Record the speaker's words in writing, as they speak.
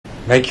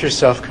Make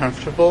yourself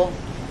comfortable.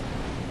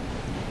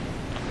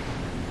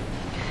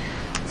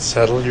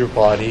 Settle your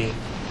body.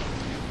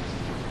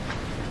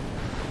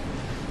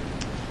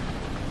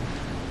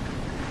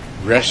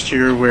 Rest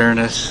your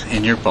awareness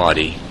in your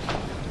body.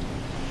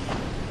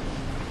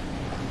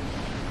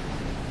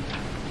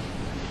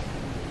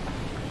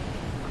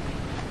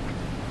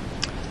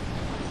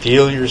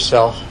 Feel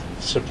yourself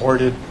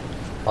supported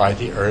by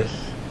the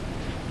earth.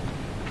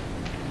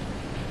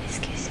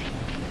 Excuse me.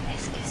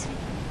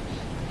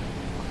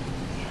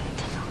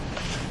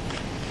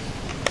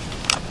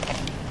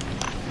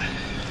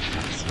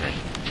 That's right.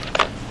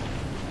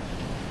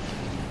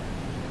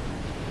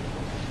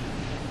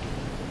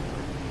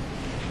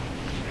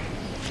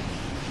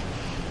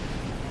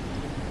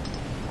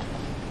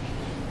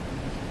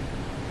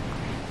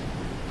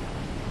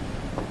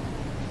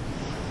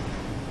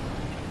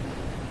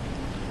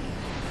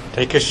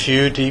 Take a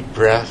few deep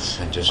breaths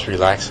and just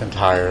relax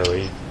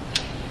entirely.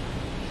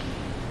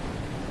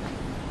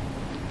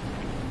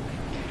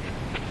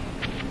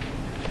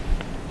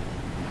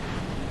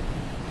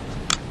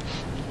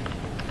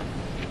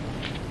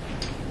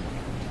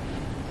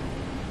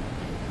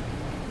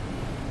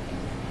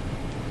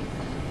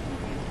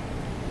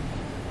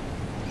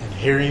 And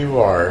here you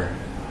are,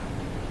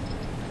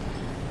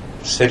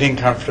 sitting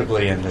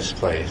comfortably in this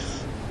place.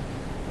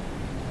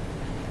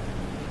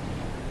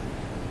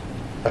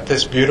 At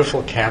this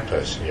beautiful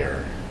campus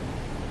here,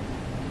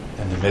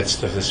 in the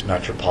midst of this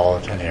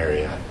metropolitan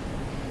area.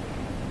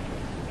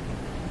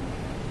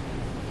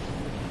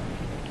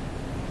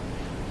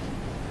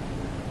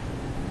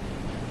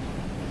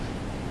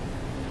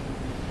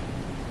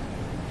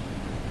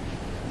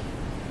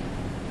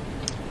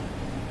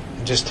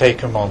 And just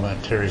take a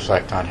moment to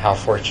reflect on how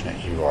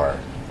fortunate you are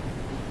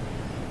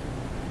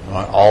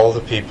among all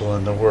the people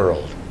in the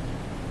world.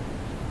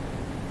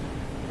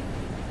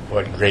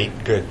 What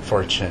great good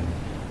fortune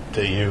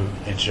that you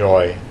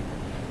enjoy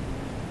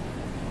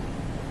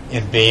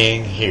in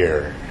being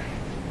here.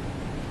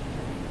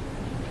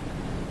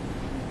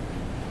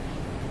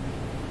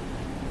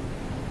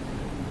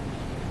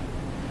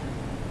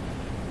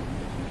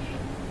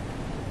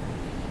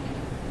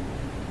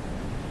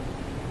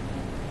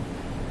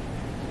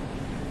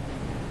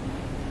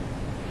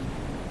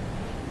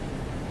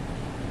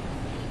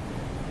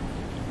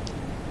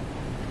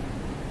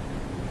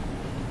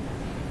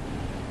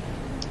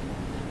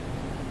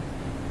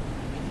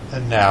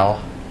 And now,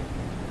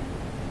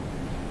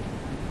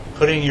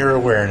 putting your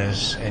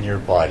awareness in your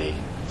body,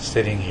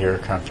 sitting here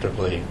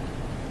comfortably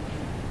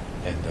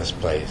in this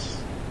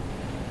place.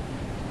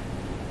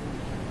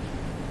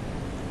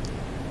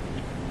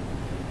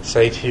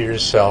 Say to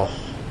yourself,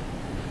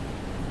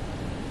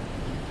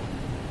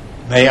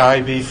 may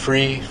I be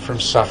free from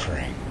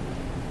suffering.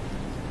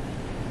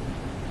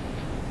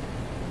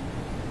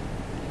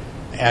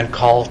 And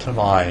call to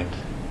mind,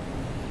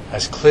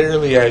 as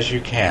clearly as you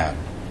can,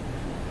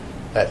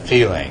 that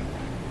feeling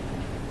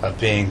of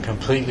being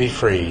completely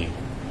free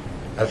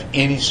of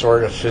any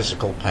sort of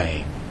physical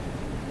pain,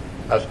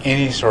 of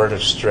any sort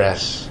of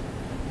stress,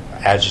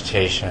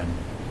 agitation,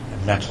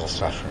 and mental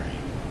suffering.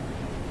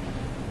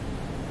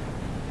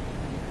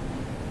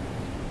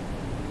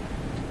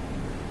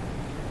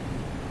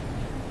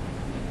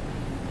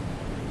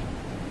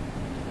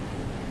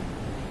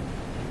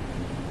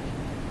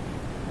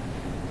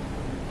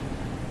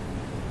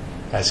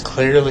 As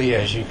clearly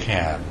as you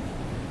can,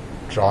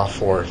 draw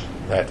forth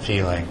that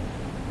feeling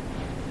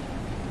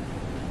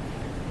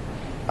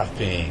of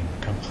being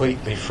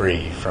completely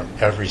free from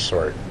every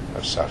sort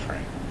of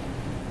suffering.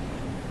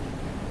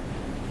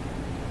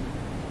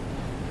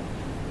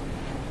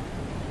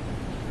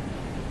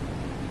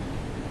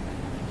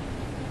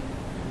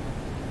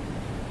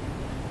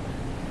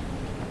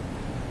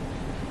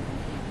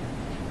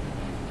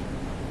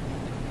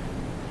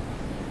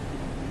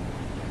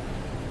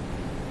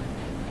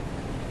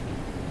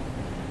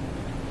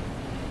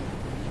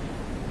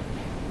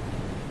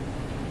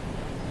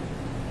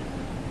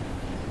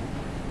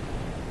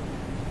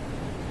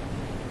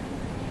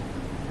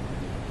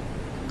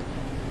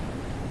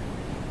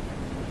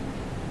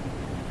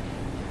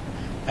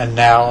 And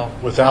now,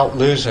 without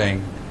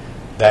losing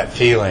that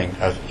feeling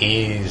of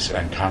ease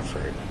and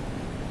comfort,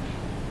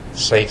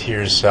 say to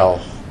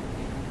yourself,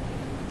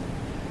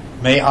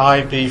 may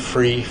I be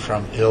free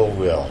from ill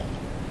will.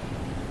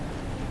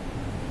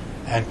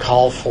 And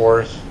call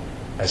forth,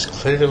 as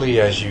clearly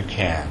as you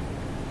can,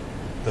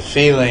 the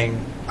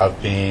feeling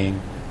of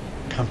being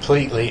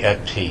completely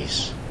at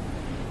peace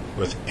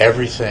with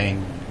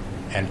everything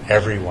and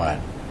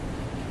everyone,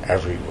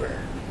 everywhere.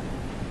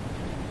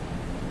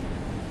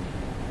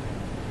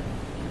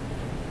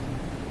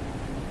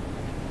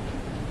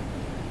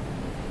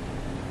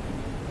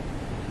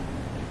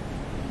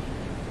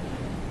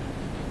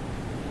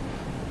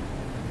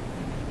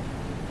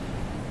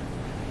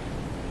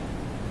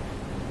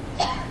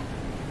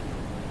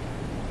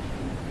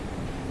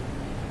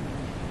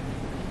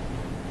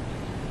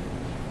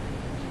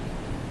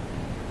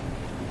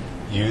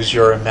 Use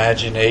your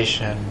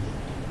imagination,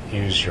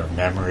 use your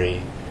memory,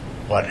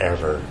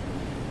 whatever,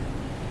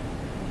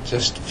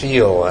 just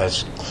feel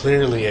as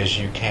clearly as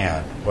you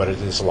can what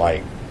it is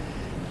like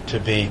to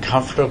be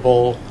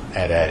comfortable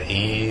and at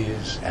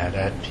ease and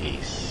at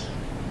peace.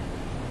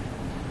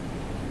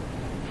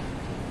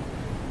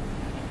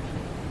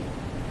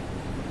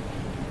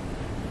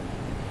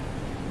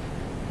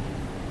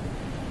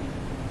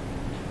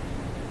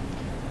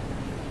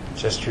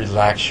 Just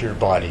relax your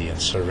body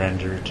and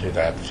surrender to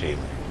that feeling.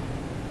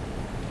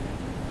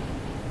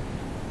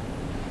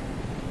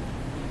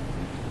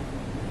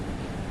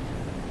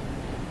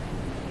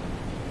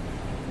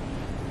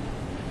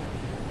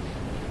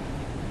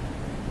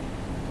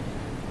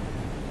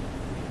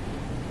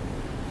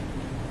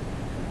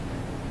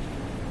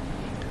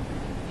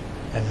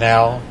 And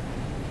now,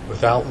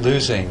 without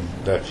losing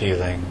that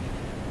feeling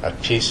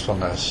of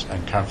peacefulness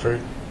and comfort,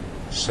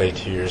 say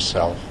to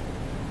yourself,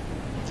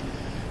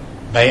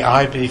 may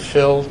I be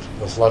filled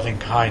with loving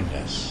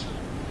kindness,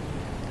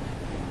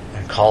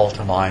 and call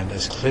to mind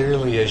as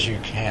clearly as you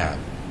can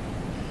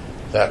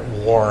that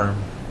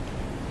warm,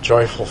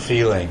 joyful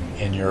feeling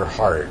in your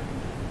heart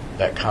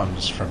that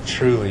comes from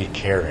truly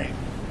caring.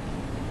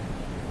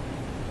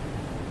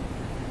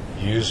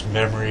 Use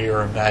memory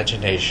or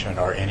imagination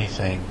or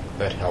anything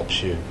that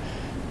helps you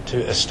to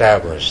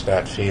establish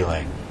that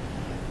feeling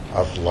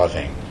of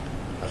loving,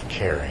 of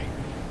caring.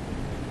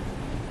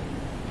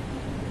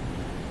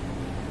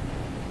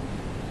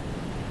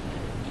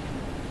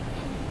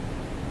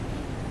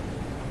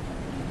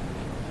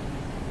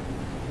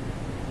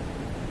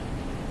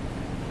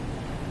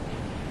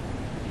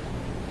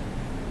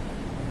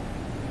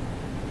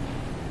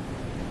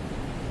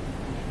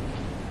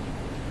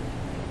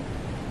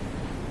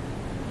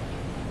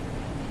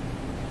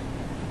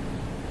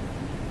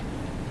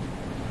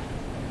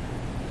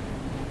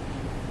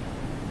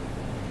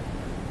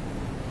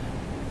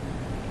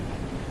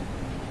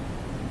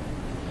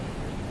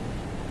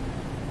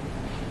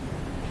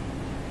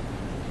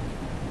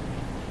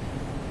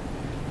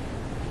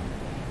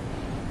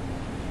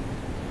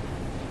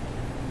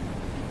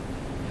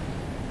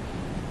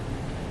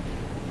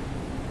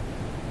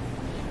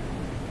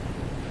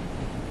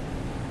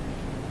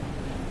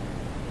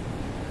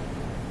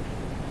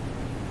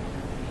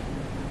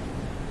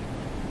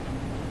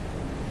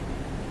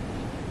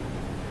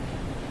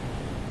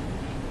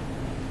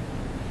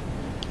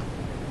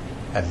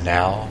 And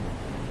now,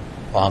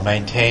 while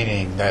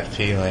maintaining that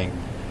feeling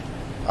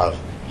of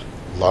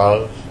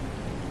love,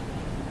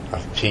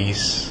 of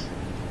peace,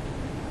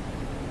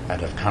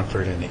 and of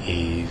comfort and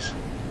ease,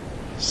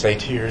 say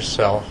to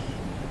yourself,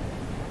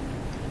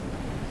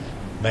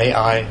 may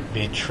I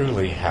be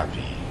truly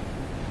happy,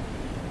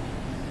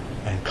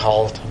 and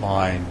call to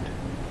mind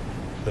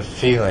the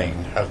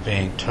feeling of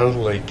being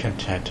totally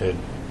contented,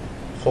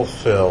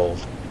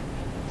 fulfilled,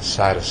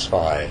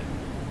 satisfied,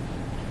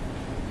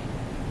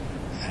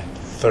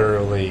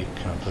 thoroughly,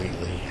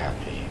 completely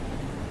happy.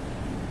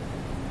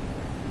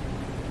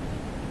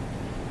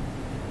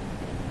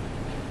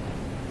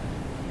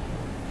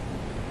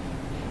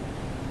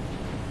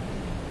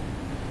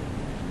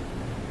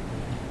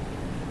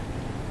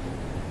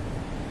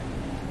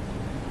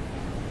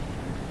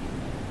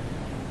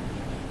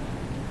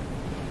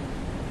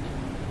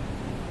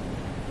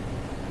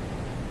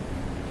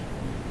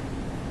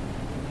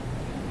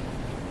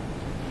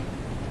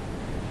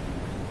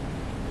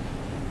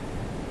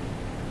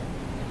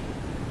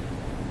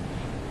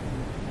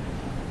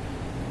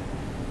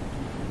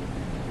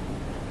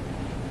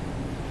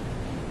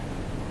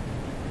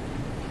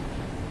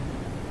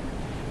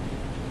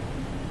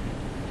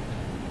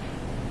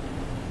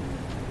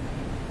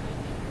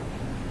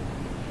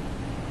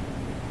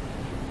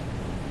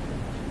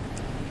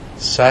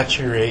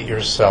 Saturate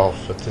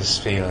yourself with this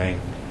feeling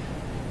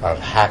of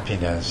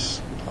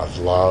happiness, of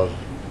love,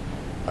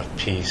 of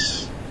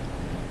peace,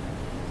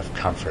 of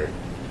comfort.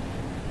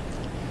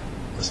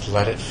 Just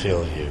let it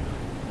fill you.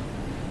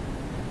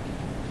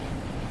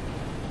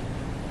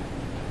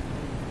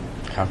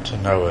 Come to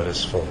know it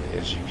as fully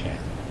as you can.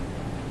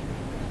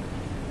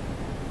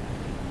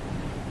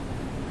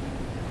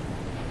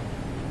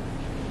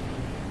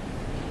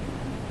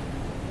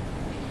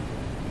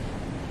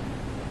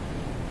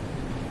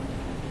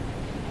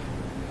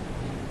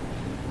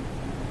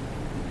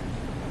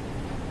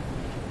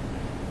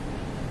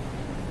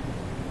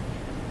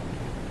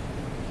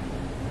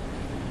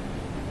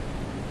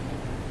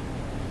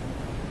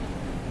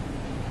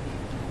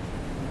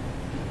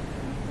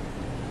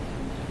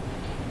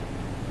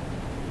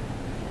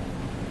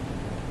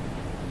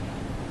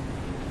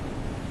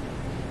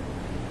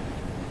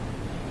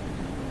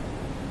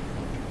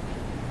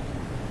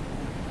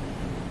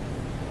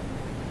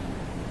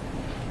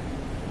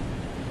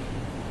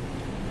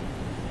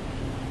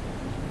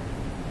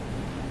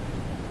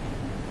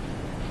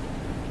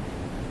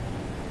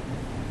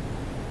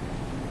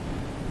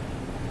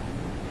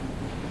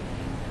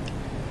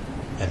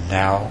 And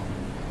now,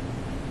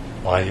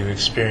 while you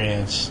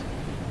experience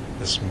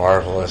this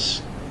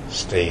marvelous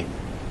state,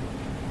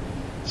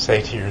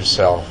 say to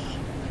yourself,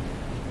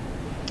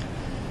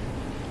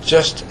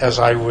 just as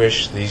I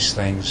wish these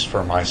things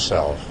for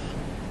myself,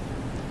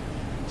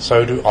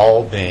 So do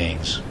all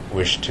beings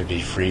wish to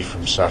be free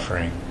from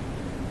suffering,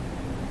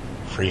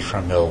 free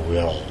from ill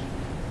will,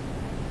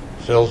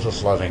 filled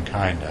with loving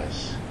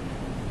kindness,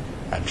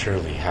 and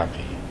truly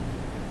happy.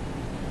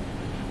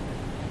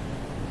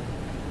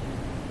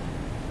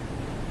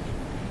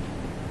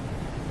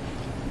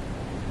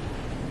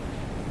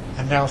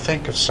 And now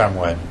think of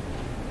someone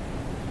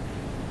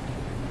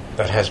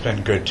that has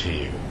been good to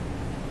you,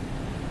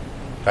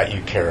 that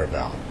you care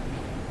about.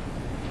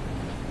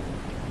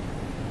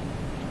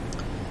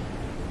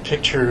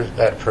 Picture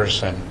that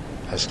person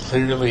as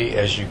clearly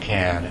as you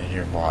can in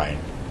your mind,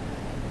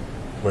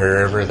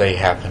 wherever they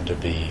happen to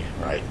be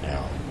right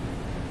now.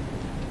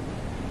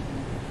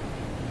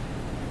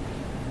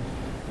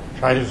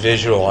 Try to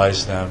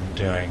visualize them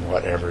doing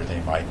whatever they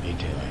might be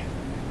doing.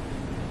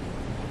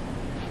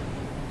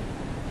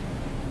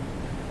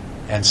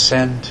 And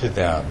send to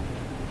them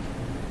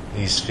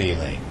these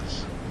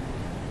feelings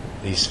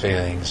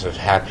of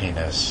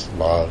happiness,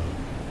 love,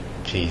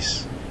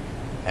 peace,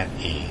 and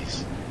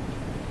ease.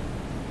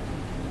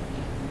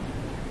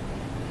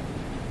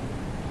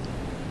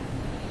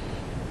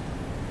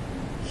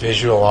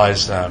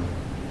 Visualize them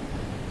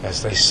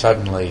as they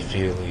suddenly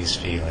feel these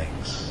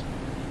feelings.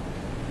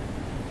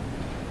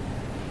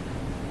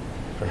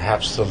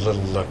 Perhaps the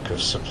little look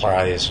of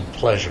surprise and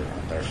pleasure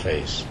on their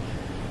face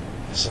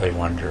as they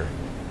wonder,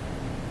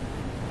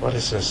 what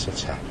is this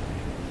that's happening?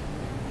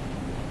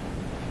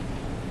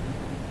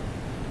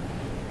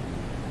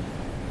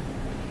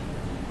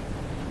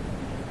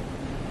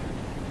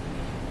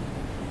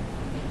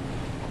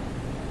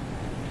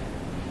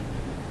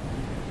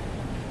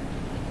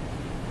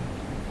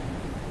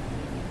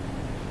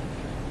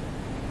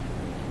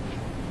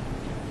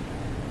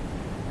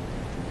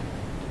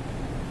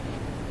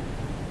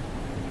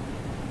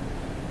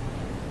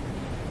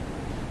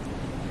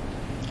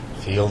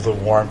 Feel the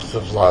warmth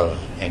of love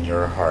in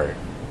your heart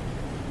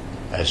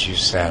as you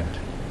send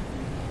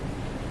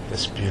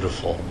this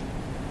beautiful,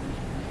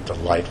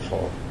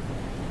 delightful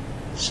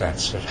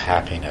sense of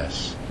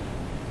happiness,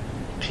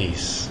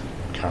 peace,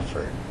 and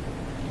comfort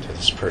to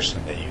this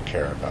person that you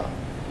care about.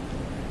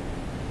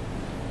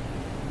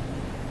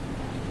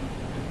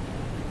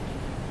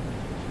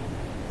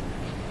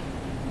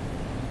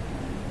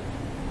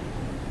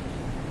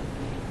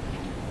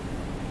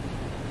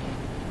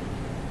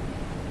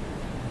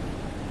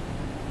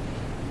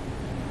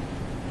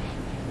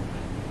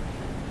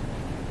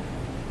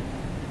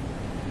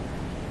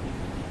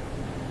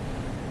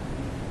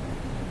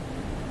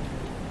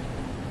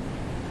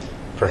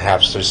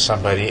 Perhaps there's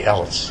somebody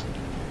else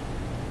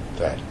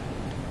that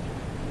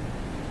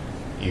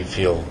you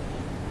feel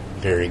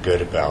very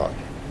good about.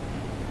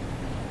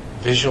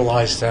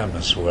 Visualize them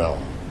as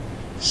well.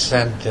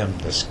 Send them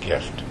this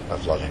gift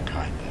of loving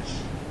kindness.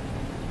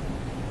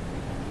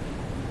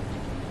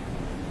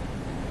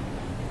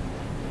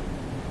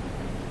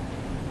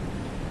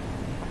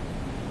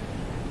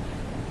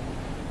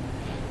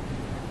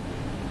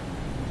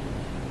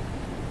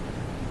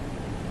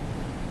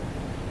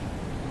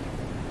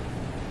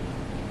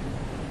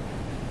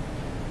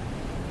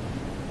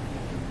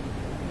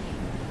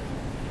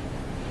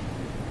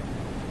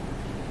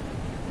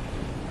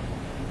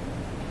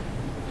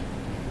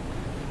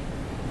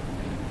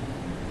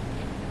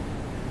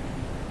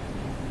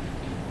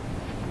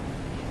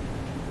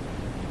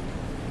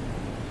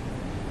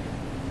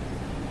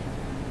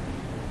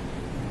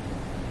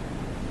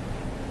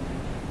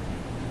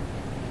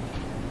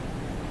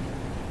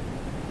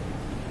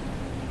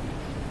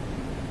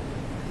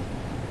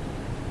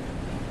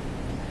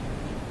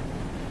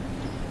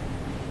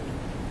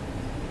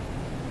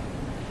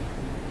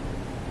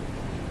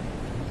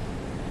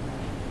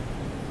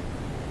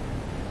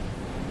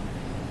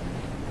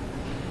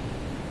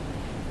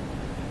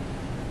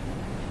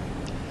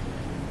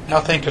 Now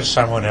think of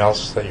someone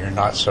else that you're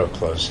not so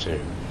close to.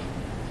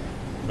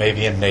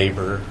 Maybe a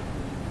neighbor,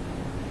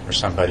 or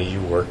somebody you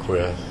work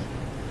with,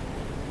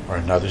 or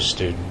another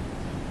student,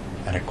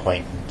 an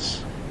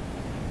acquaintance.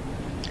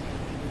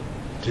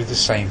 Do the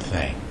same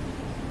thing.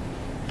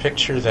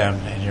 Picture them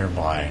in your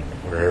mind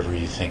wherever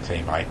you think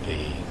they might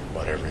be,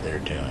 whatever they're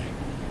doing.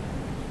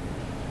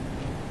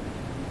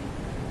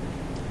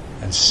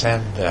 And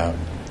send them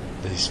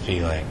these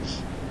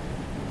feelings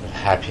of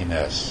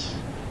happiness,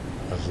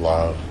 of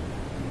love,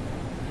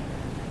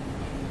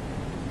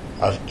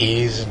 of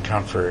ease and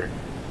comfort,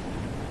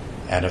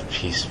 and of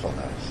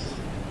peacefulness.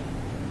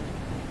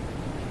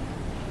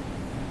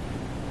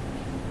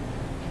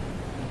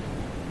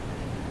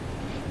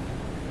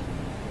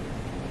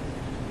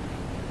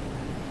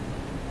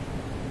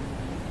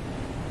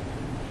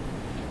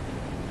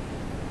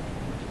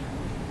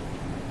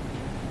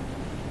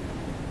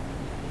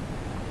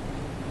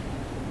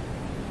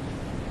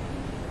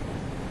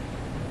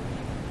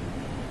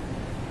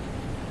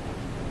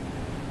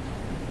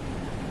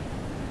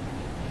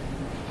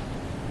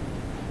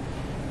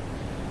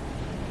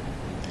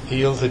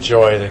 Feel the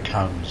joy that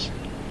comes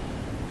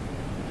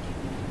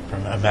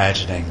from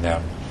imagining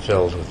them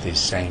filled with these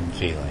same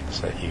feelings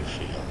that you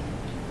feel.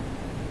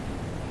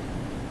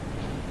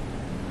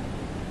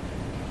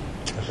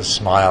 If a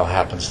smile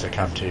happens to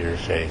come to your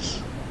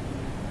face,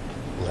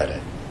 let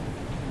it.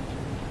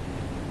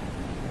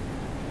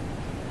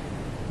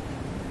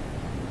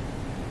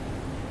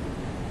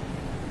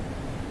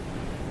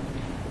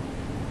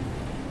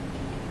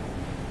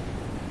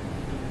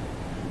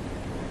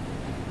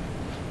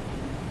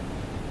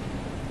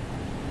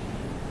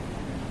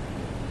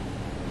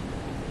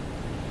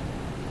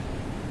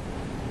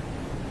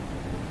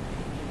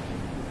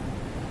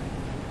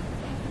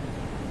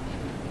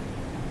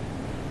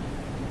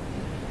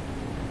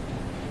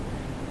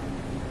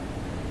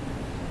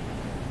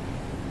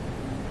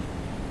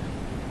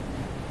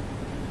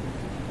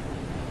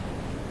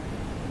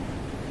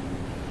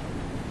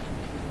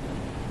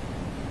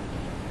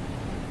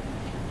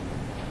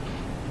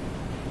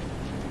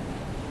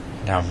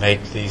 Now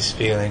make these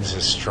feelings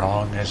as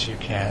strong as you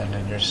can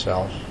in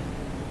yourself.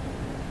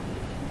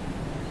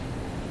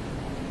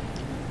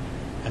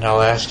 And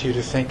I'll ask you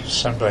to think of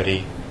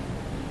somebody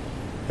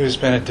who's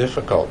been a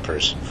difficult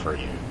person for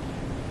you.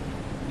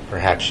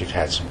 Perhaps you've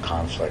had some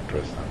conflict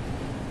with them.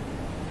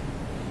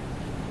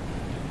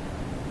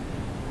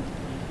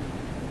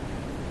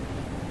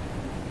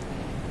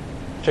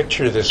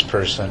 Picture this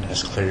person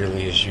as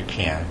clearly as you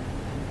can,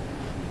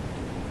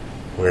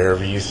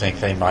 wherever you think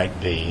they might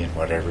be and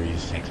whatever you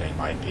think they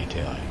might be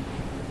doing.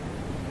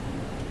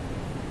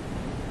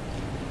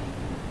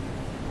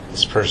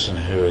 This person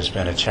who has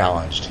been a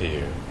challenge to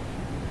you.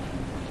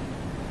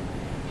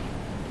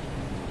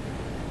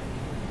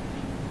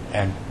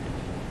 And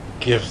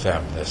give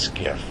them this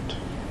gift.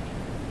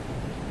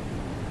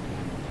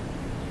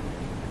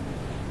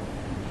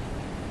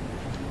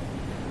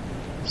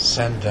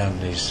 Send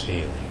them these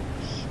feelings.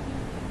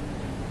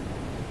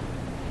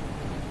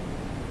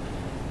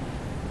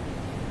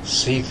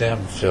 See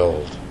them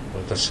filled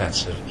with a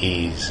sense of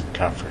ease and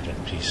comfort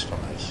and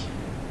peacefulness,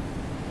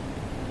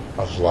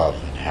 of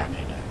love and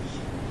happiness.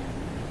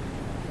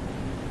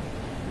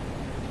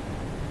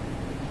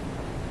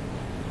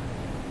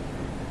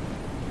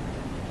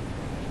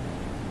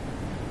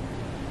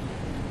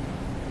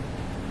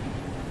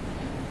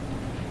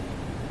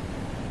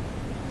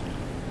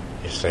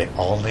 If they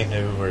only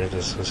knew where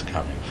this was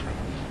coming from.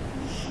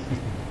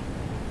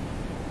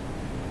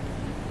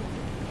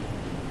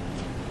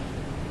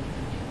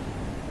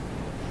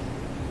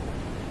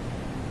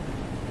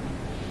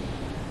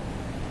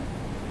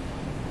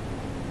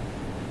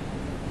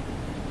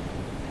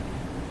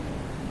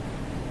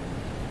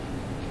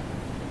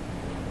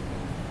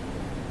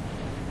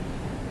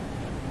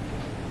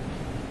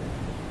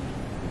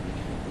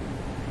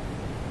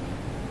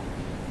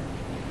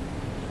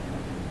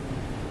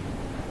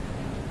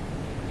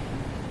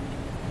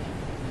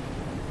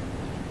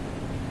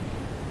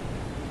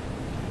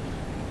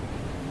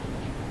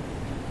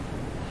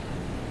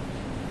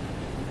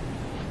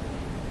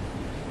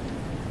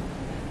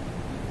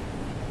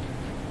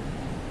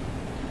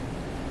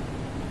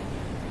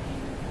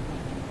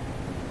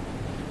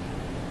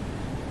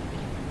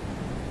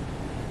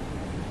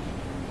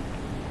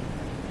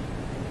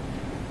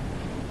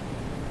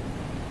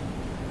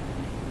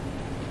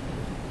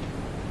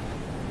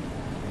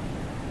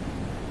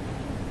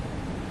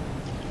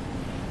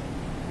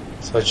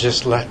 So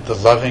just let the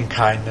loving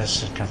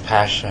kindness and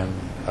compassion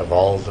of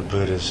all the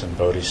Buddhas and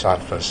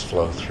Bodhisattvas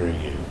flow through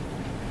you.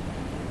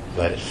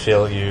 Let it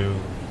fill you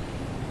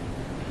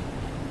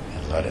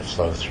and let it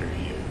flow through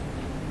you.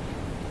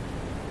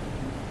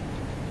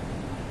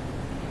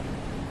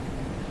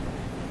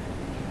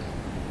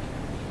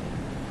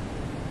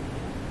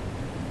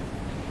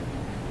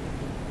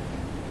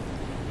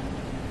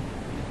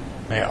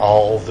 May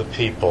all the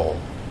people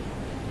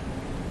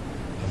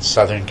in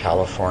Southern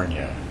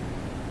California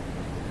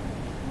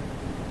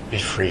be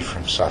free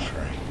from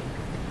suffering.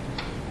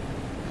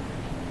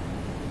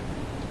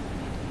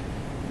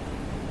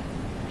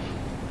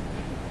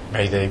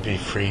 May they be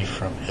free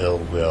from ill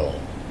will.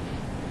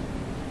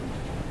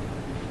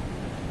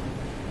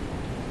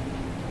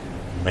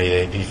 May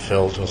they be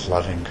filled with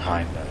loving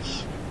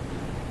kindness.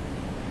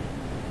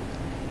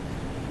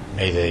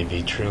 May they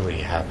be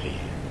truly happy.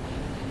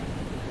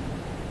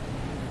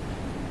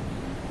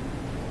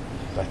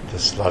 Let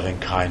this loving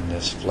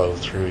kindness flow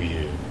through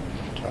you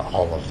to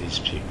all of these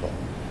people.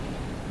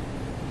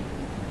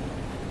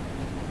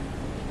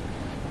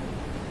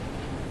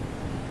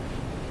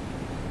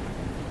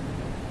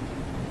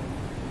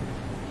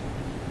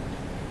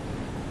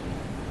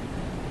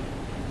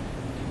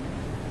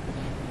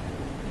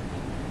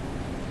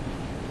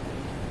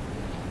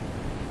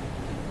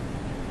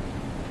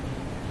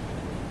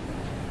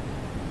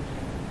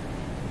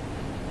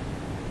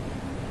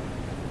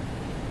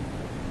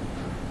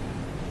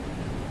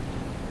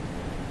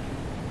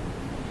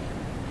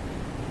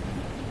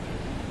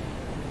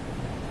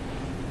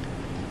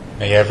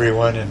 May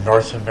everyone in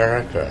North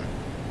America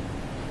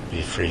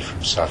be free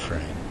from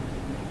suffering.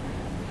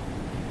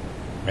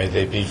 May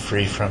they be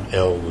free from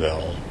ill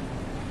will.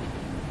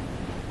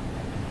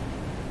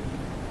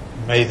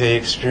 May they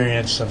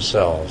experience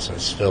themselves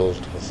as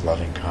filled with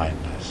loving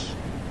kindness.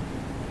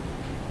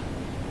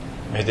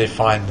 May they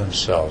find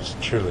themselves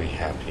truly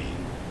happy.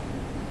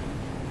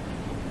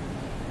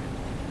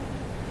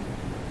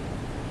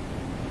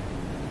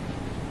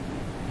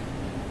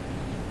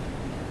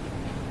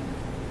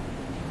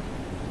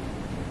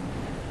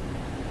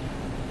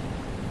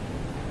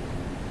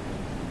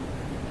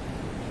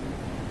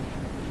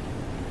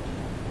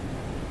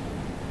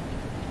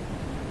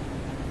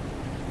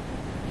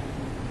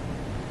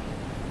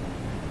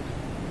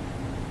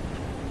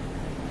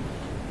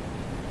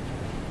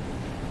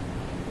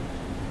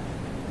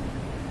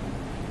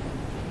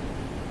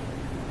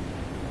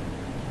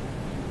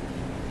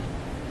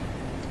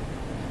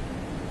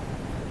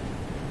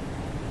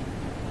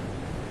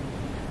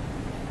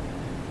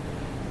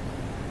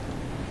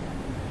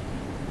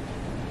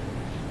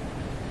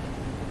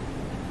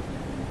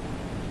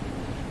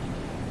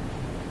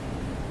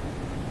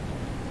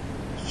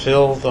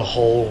 fill the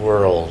whole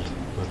world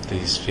with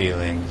these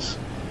feelings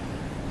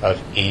of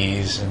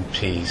ease and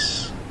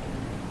peace,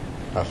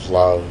 of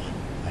love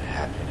and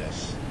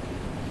happiness.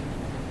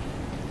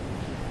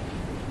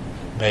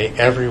 May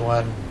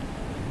everyone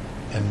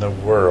in the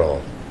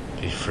world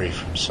be free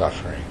from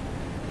suffering.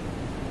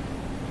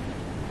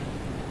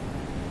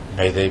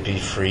 May they be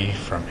free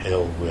from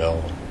ill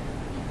will.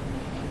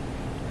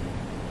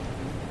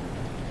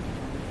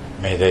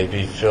 May they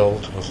be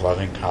filled with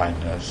loving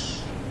kindness.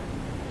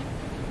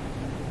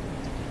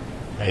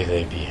 May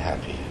they be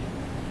happy.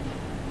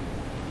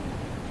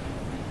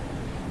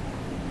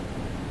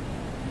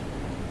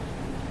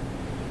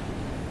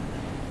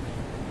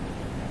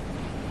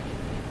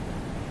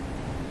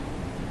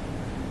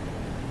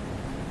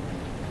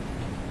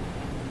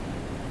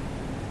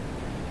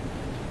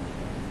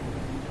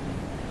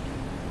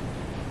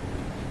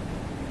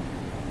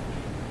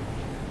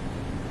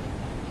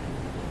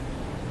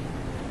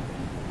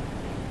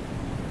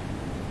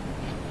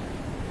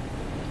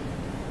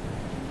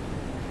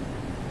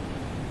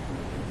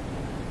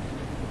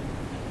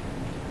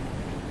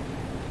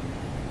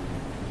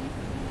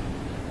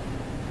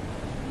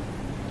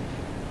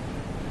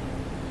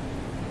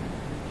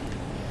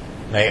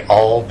 May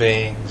all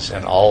beings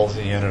and all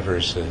the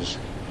universes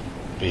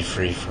be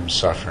free from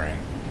suffering.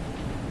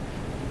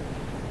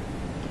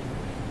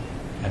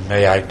 And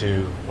may I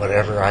do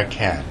whatever I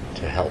can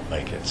to help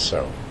make it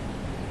so.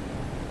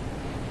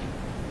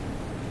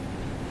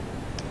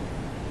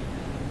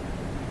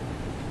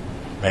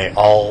 May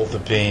all the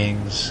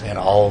beings in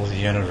all the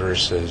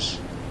universes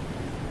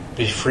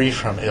be free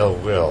from ill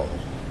will.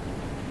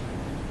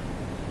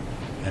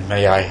 And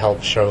may I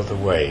help show the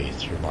way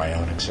through my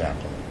own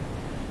example.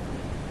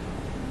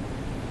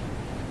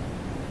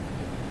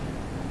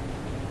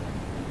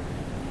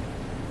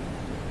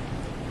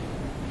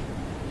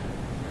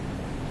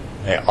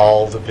 May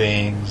all the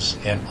beings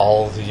in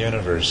all the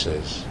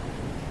universes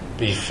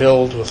be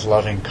filled with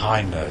loving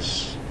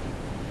kindness,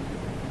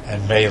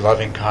 and may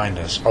loving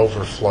kindness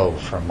overflow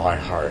from my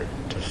heart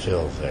to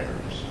fill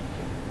theirs.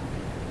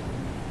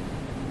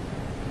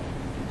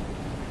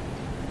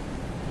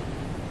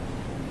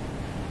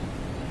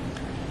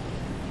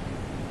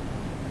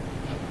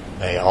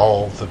 May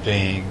all the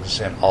beings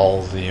in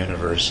all the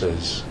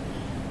universes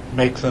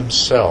make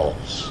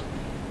themselves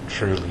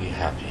truly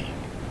happy.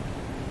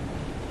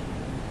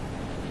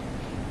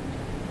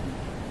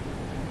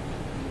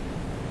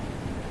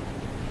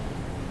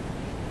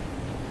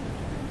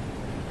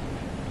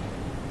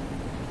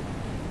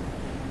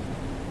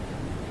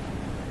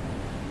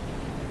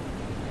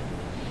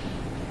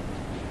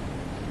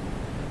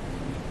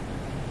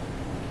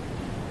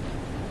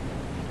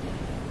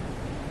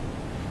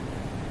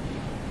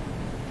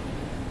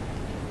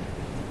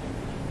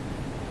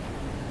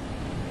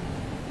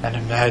 And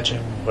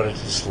imagine what it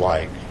is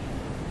like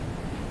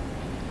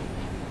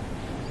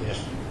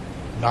if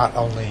not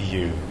only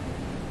you,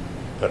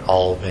 but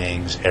all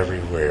beings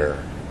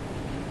everywhere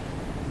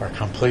are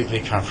completely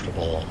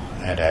comfortable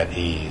and at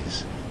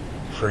ease,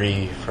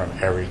 free from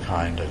every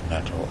kind of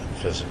mental and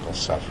physical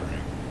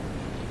suffering.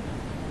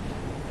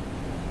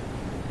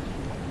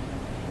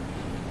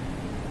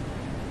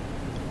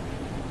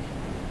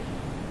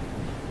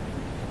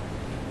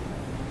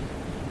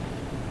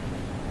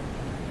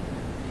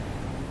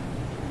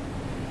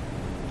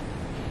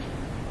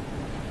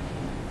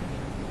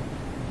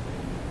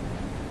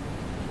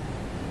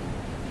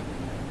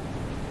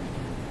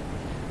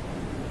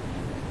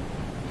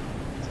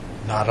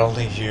 Not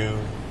only you,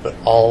 but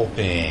all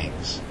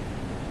beings,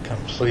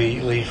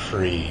 completely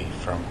free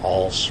from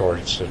all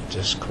sorts of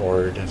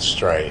discord and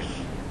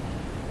strife,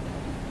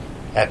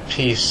 at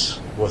peace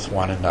with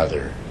one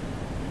another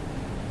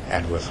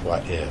and with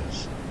what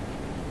is.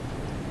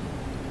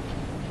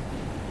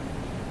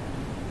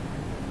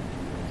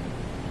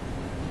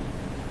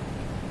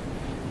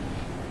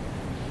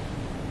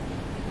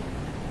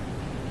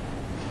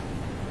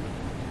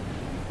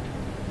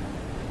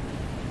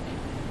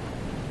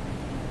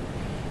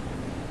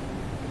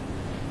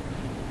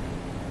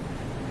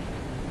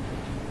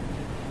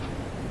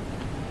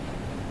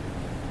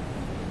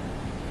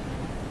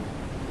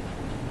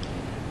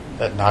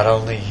 That not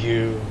only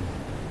you,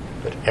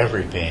 but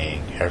every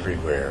being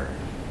everywhere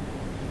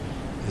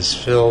is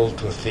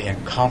filled with the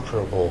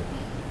incomparable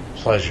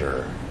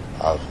pleasure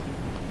of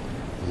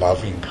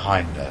loving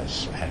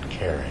kindness and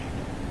caring.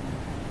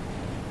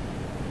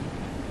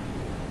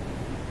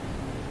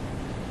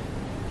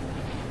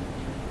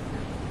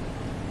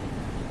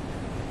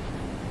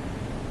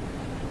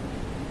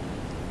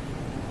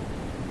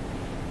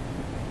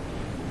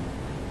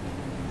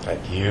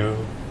 That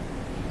you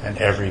and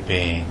every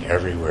being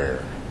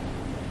everywhere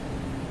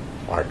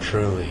are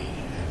truly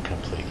and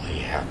completely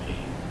happy.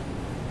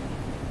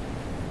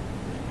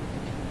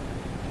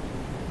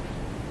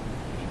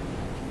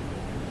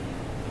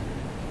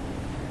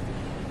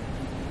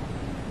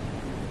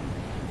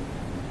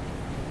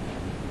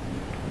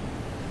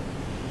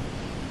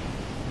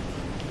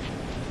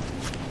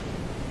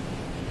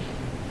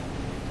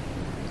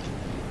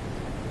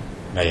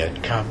 May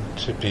it come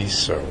to be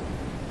so.